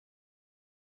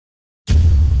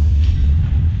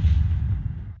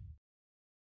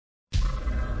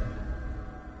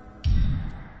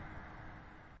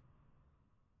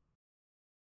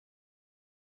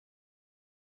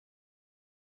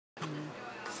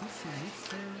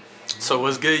So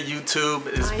what's good, YouTube?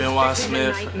 It's Benoit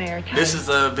Smith. This is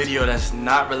a video that's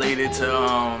not related to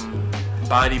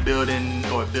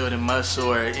bodybuilding or building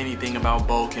muscle or anything about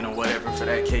bulking or whatever for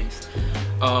that case.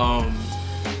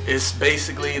 It's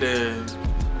basically to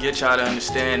get y'all to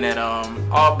understand that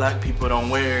all black people don't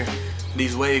wear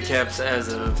these wave caps as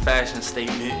a fashion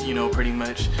statement, you know, pretty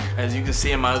much. As you can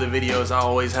see in my other videos, I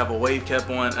always have a wave cap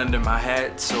on under my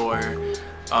hats, or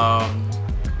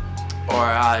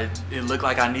it looked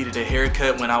like I needed a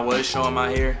haircut when I was showing my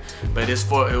hair, but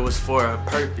it was for a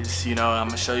purpose, you know. I'm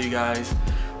gonna show you guys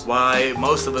why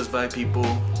most of us black people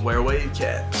wear wave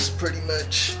caps, pretty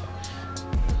much.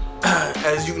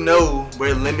 As you know,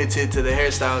 we're limited to the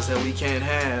hairstyles that we can't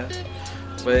have,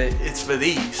 but it's for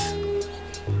these.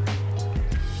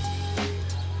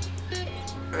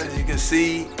 As you can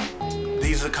see,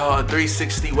 these are called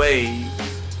 360 waves.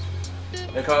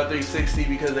 They're called 360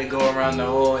 because they go around the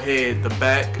whole head. The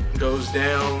back goes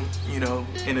down, you know,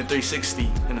 in a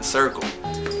 360, in a circle.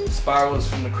 Spirals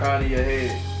from the crown of your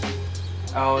head.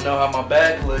 I don't know how my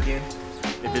back looking,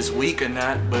 if it's weak or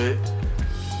not, but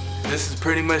this is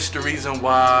pretty much the reason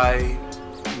why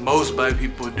most black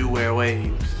people do wear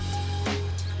waves.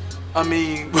 I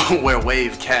mean, wear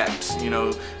wave caps, you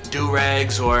know,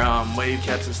 do-rags or wave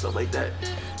caps and stuff like that.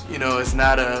 You know, it's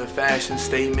not a fashion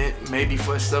statement. Maybe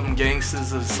for some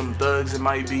gangsters or some thugs it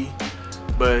might be,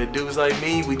 but dudes like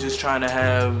me, we just trying to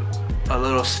have a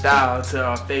little style to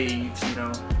our fades, you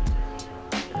know.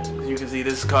 As you can see,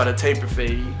 this is called a taper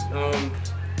fade.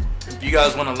 If you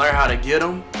guys want to learn how to get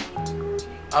them,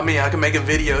 I mean, I can make a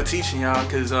video teaching y'all,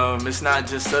 because it's not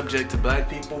just subject to black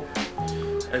people.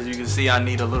 As you can see, I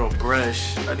need a little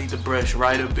brush. I need the brush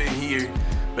right up in here,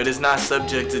 but it's not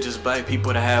subject to just black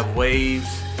people to have waves.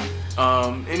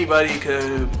 Anybody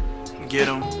could get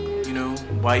them, you know,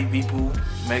 white people,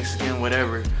 Mexican,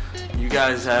 whatever. You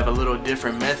guys have a little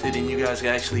different method, and you guys can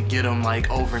actually get them like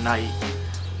overnight.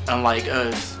 Unlike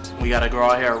us, we gotta grow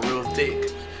our hair real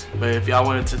thick. But if y'all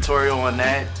want a tutorial on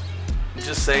that,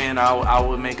 just saying, I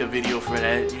would make a video for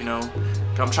that, you know.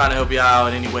 I'm trying to help y'all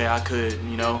out any way I could,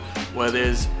 you know. Whether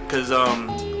it's because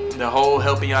the whole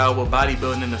helping y'all out with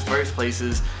bodybuilding in the first place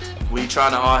is we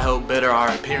trying to all help better our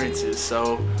appearances.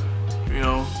 So, you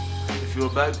know, if you're a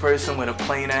black person with a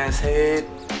plain ass head,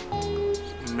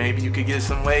 maybe you could get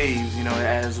some waves, you know. It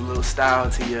adds a little style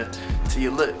to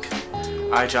your look.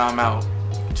 Alright, y'all, I'm out.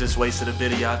 Just wasted a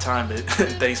bit of y'all time, but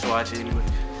thanks for watching anyway.